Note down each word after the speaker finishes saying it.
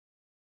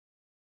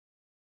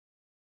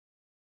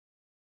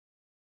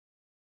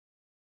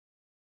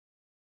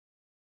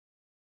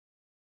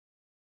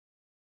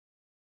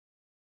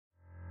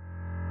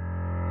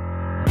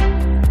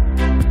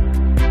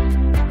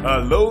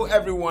Hello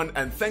everyone,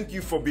 and thank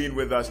you for being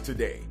with us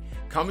today.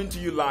 Coming to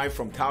you live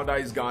from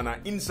Koudijs Ghana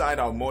inside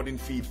our modern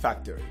feed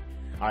factory.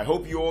 I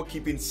hope you're all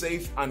keeping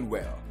safe and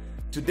well.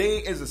 Today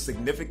is a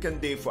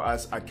significant day for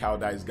us at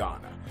Koudijs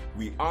Ghana.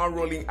 We are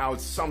rolling out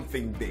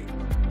something big.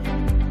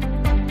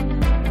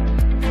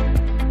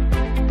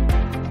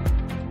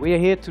 We are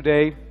here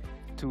today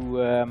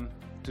to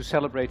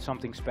celebrate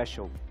something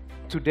special.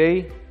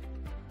 Today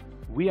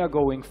we are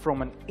going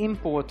from an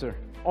importer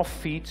of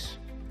feeds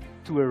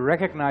to a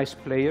recognized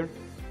player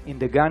in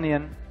the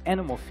Ghanaian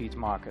animal feed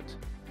market.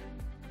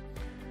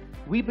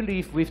 We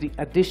believe with the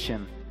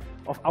addition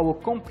of our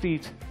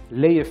complete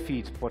layer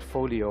feed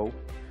portfolio,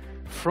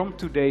 from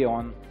today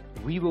on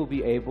we will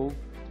be able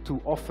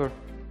to offer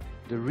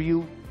the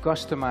real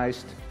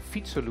customized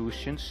feed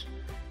solutions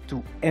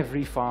to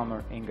every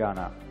farmer in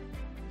Ghana.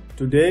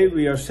 Today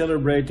we are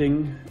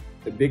celebrating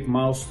a big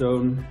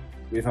milestone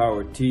with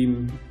our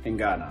team in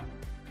Ghana.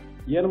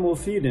 The animal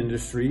feed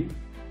industry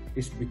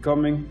is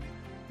becoming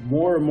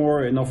more and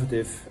more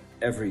innovative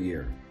every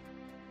year,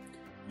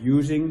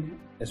 using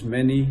as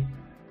many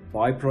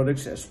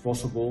byproducts as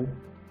possible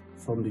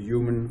from the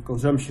human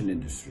consumption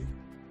industry.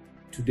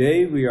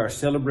 Today we are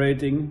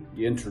celebrating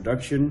the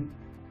introduction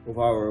of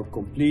our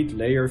complete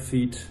layer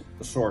feed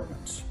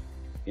assortments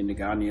in the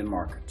Ghanaian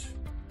market.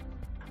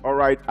 All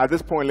right, at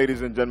this point,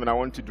 ladies and gentlemen, I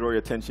want to draw your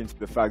attention to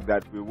the fact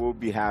that we will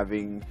be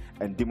having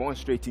and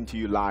demonstrating to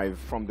you live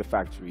from the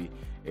factory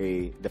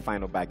the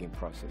final bagging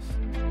process.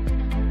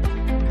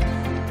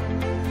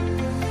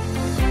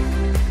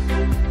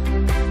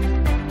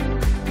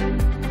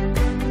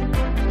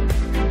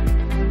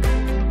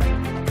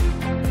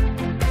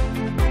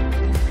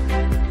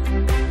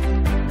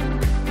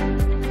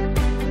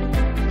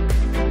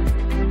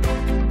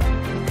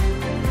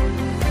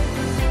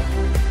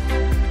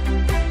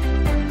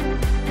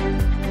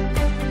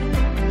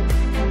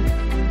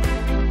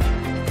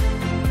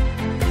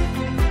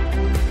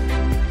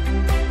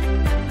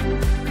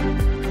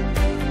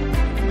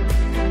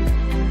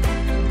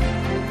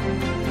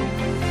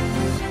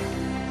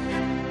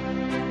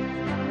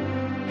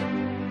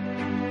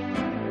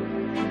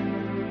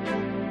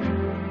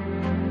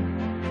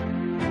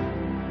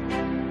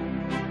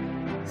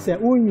 Se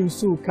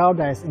unyusu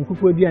Koudijs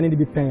nkuku aduane de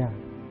bi pen a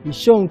you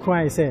show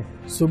nkran say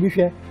so bi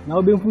hwe na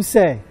obenhu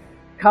say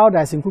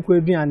Koudijs nkuku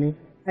aduane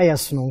eye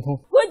sononko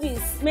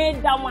Koudijs me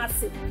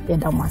damase ye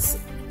damase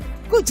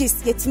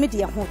Koudijs yetime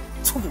de ho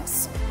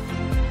tumos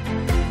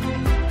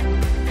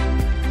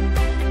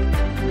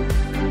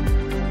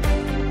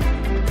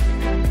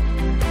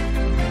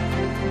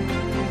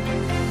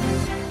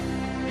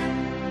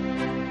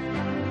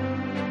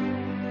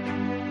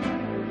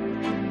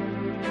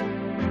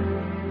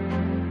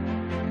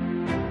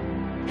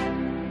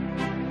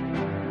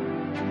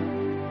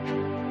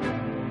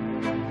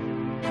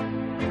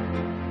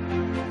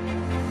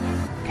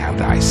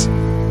Koudijs,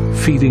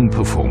 feeding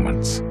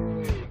performance.